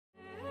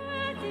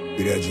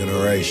Be that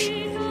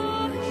generation.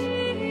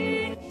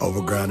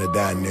 Overground to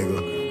die,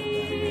 nigga.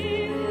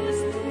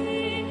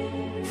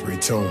 Free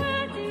tune.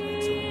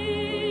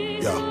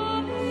 Yo.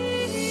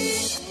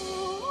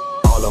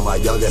 All of my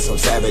youngest, some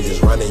savages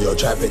running your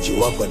trap, hit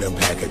you up with them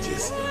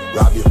packages.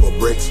 Rob you for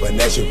bricks,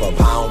 finesse you for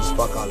pounds.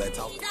 Fuck all that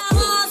talk.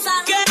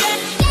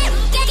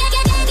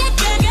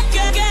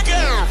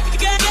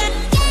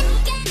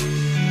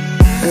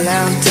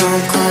 Love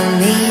don't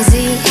come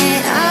easy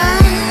at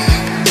all.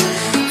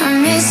 I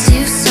miss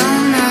you so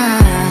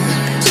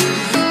much.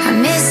 I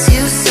miss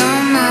you so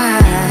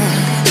much.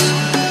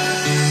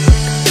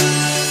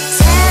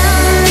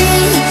 Tell me,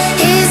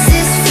 is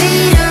this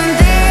freedom,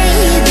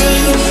 baby?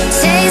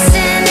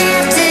 Chasing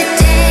after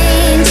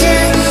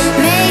danger,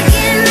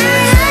 making my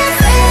heart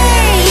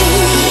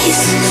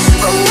race.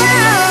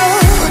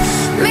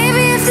 Whoa,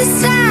 maybe if the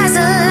stars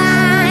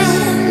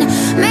align,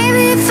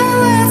 maybe if our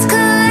worlds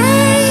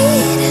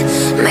collide,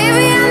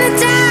 maybe on the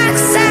dark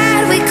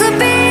side we could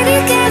be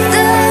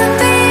together,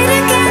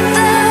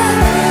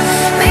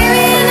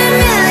 maybe in a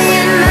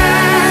million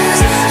miles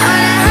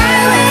on a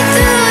highway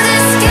through the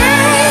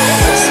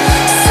skies.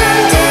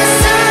 Someday,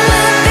 some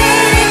we'll be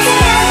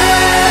together.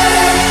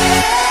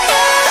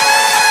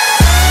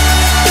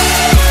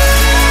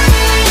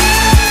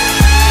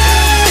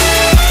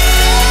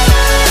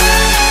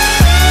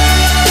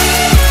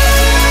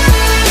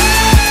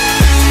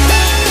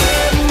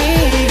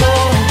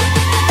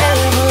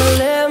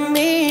 Let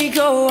me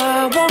go,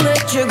 I won't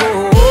let you go.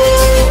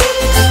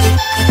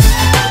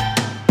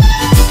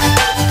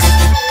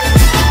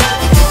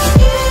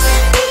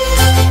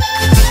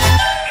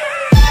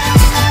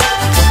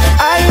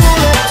 I won't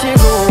let you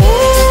go.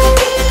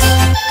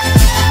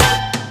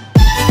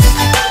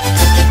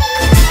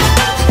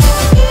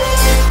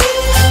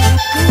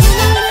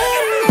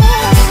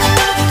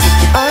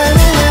 I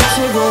won't let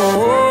you go.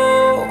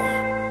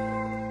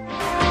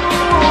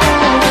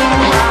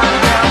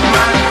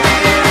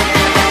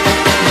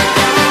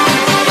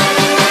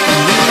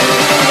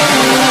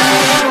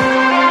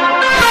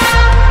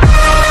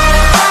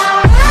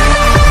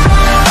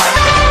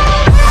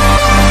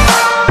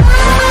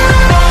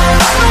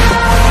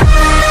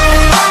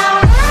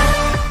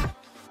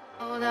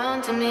 Hold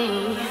on to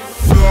me.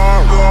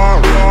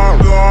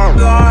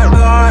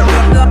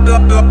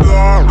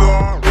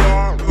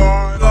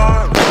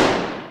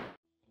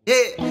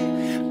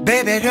 Yeah,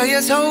 baby girl,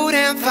 you're so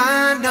damn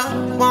fine,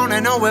 though. Wanna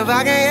know if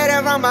I can hit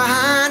it from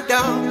behind,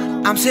 though.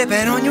 I'm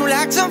sipping on you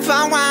like some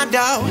fine wine,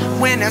 though.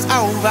 When it's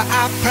over,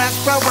 I press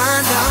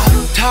rewind,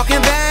 though.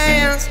 Talking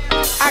bands,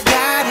 I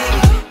got it.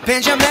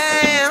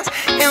 Benjamins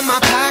in my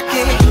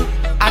pocket.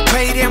 I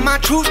traded my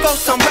truth for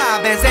some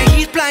robins, and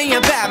he's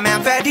playing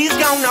Batman. Freddy's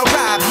gonna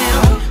rob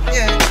him.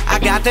 Yeah, I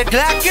got the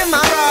Glock in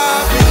my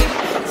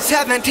Robin.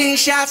 17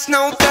 shots,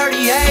 no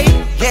 38.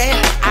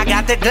 Yeah, I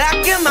got the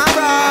Glock in my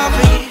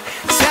Robin.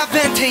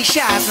 17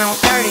 shots, no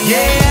 38.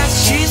 Yeah,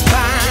 she's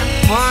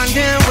fine.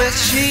 Wondering will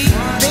she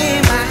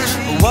be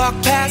mine? Walk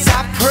past,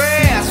 I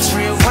press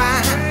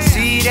rewind.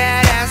 See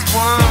that ass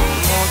one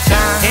more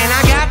time. And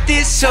I got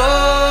this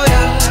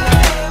soda.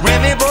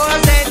 Remy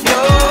boys that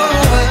know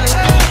it.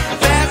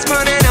 Fast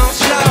money don't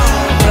slow,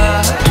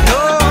 but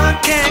no one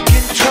can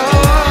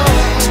control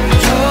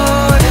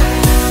it.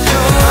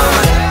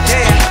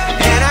 Yeah,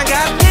 and I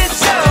got this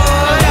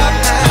soda.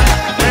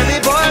 Remy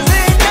boys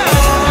they know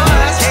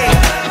us. Hey,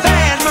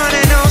 fast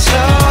money don't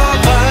slow,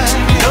 but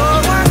no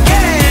one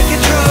can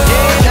control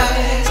it.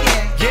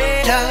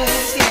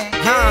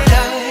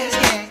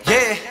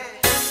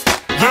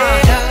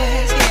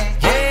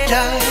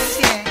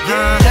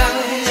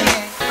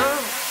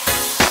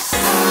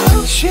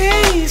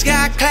 She's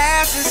got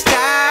class and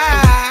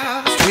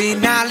style, street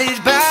knowledge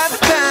by the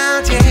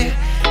pound, yeah.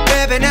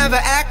 Baby never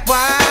act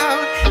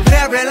wild,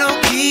 very low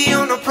key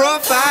on the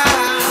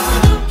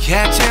profile.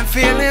 Catching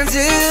feelings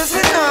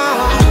isn't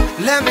all.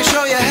 Let me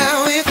show you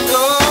how it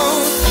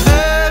goes.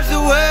 Loves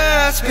the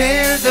world,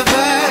 spins the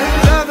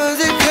verb. Lovers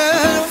it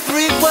could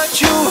freak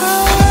what you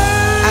are.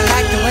 I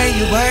like the way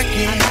you work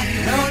it.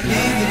 No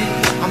diggity.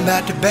 I'm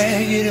about to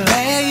bag it up.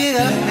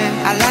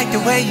 I like the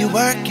way you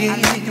work it.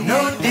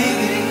 No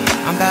diggity.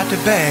 I'm about to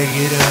bag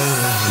it up.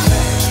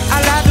 I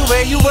like the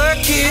way you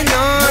work it.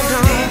 No,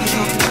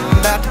 I'm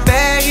about to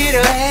bag it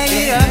up.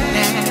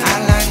 I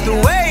like the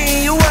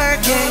way you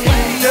work it.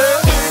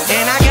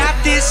 And I got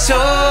this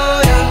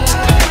soda.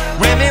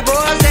 Remy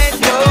boys that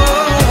know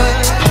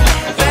it.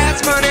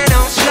 Fast money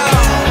don't slow,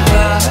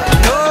 but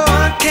no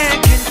one can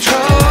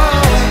control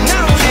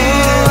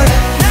it.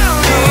 No,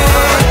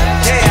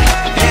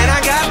 yeah. And I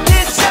got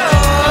this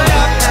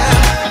soda.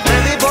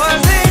 Remy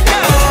boys they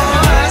know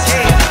us.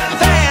 Hey,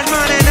 fast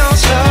money don't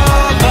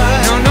slow,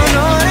 but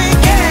no, they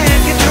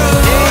can't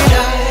control it.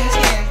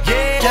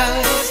 Yeah,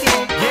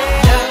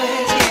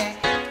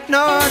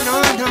 no,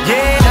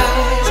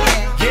 yeah.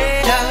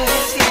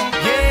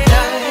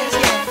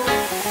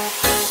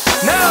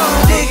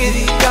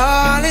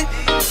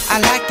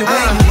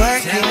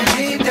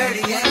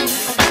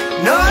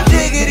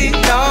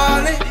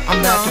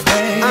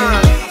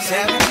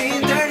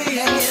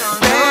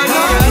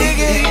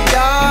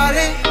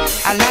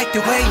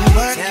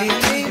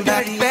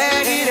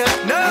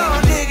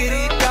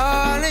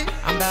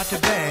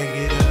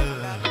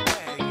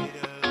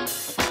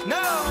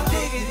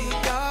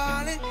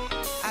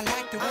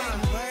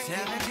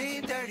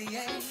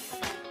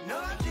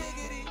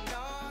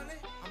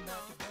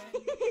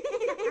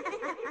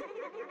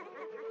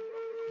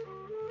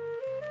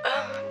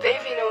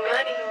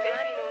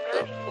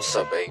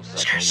 What's up, babe?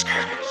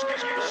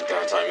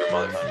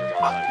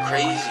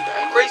 Crazy,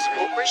 man.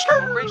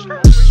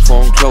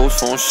 Phone close,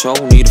 phone show,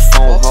 need a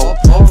phone hoe.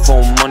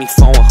 Phone money,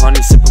 phone honey,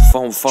 sippin'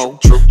 phone foe.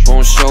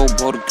 Phone show,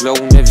 bought a glow,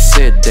 never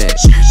said that.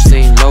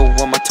 Staying low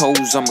on my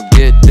toes, I'ma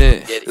get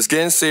that. It's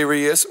getting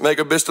serious, make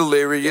a bitch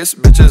delirious.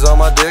 Bitches on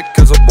my dick,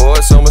 cause a boy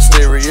is so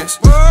mysterious.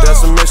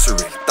 That's a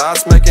mystery,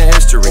 thoughts making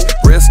history.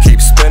 Wrist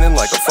keeps spinning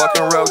like a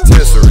fucking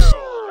rotisserie.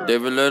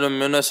 David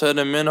Letterman, I said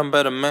him in, I'm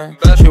better, man.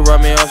 She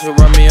run me off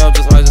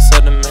just like I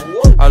said to man.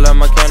 I love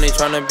my candy,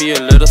 tryna be a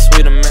little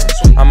sweeter, man.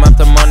 I'm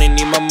after money,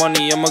 need my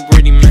money, I'm a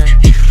greedy man.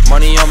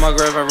 Money on my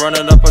grave, I run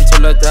it up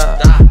until I die.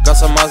 Got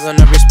some eyes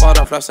in every spot,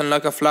 I'm flashing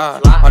like a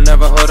fly. I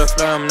never heard a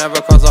flame, never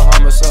cause a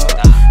homicide.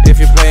 If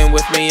you're playing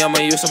with me, I'ma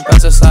use some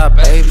pesticide,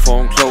 babe.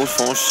 Phone close,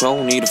 phone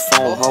show, need a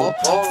phone hoe.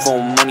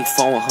 Phone money,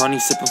 phone honey,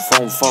 sippin'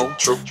 phone foe.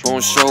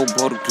 Phone show,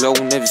 bought a glow,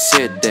 never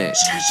said that.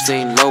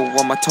 Staying low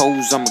on my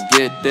toes, I'ma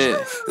get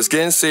that. It's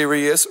getting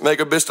serious,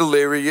 make a bitch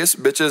delirious.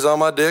 Bitches on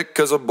my dick,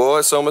 cause a boy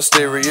is so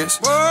mysterious.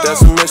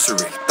 That's a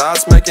mystery,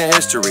 thoughts making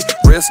history.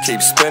 Wrist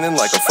keeps spinning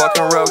like a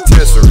fucking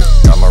rotisserie.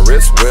 Got my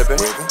wrist whipping,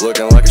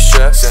 looking like a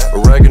chef.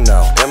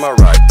 Oregano, in my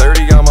right,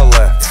 30 on my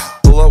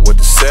left. Pull up with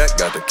the set,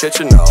 got the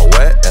kitchen all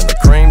wet. And the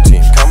cream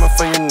team coming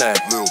for your neck.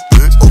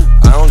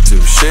 I don't do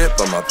shit,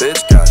 but my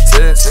bitch got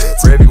tits.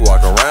 Gravy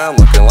walk around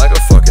looking like a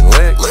fucking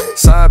lick.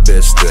 Side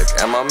bitch thick,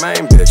 and my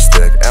main bitch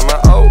thick. And my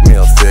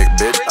oatmeal thick,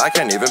 bitch, I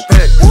can't even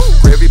pick.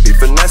 Gravy be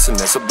finessing,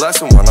 it's a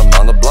blessing when I'm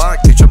on the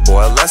block. Teach a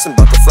boy a lesson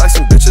about the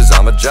flexing, bitches,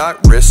 I'm a jock.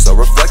 Wrist so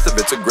reflective,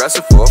 it's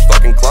aggressive for a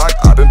fucking clock.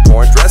 I've been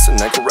pouring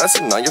dressing and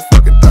caressing on your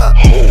fucking thigh.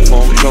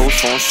 Phone close,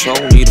 phone show,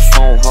 need a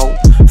phone hoe.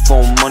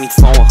 Phone money,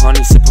 phone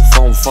honey, sippin'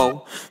 phone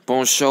foe.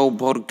 Phone show,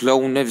 bought a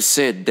glow, never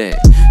said that.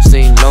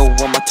 Staying low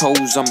on my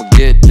toes, I'ma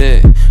get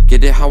that.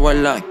 Get it how I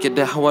like, get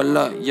it how I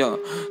like, yeah.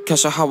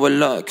 Catch her how I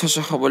like, catch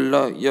her how I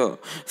like, yeah.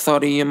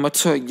 30 in my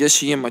tug, yeah,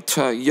 she in my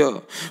tug, yeah.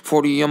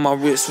 40 on my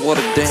wrist, what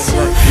a damn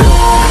like,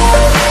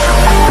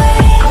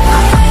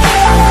 yeah.